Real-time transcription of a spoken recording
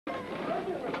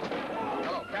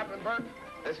Captain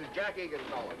Burke. This is Jack Egan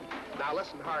calling. Now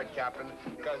listen hard, Captain,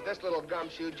 because this little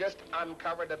gumshoe just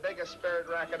uncovered the biggest spirit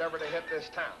racket ever to hit this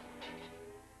town.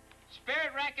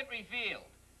 Spirit racket revealed.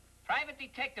 Private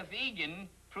Detective Egan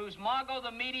proves Margot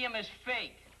the medium is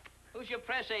fake. Who's your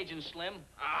press agent, Slim?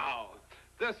 Oh,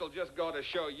 this'll just go to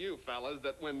show you fellas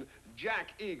that when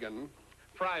Jack Egan,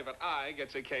 Private Eye,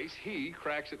 gets a case, he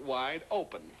cracks it wide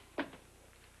open.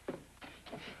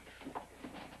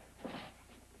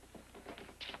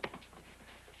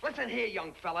 Listen here,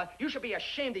 young fella. You should be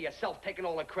ashamed of yourself taking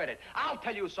all the credit. I'll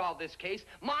tell you who solved this case.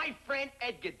 My friend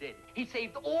Edgar did. He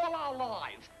saved all our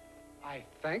lives. I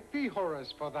thank thee,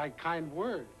 Horace, for thy kind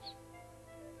words.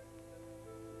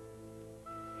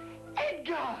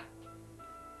 Edgar!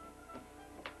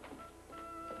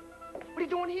 What are you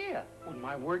doing here? When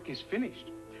my work is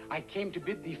finished, I came to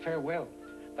bid thee farewell.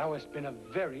 Thou hast been a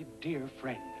very dear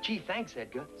friend. Gee, thanks,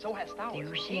 Edgar. So has Star. Do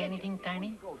you see anything,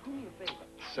 Tiny? Go, do me a favor.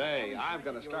 Say, I'm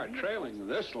gonna start trailing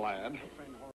this lad.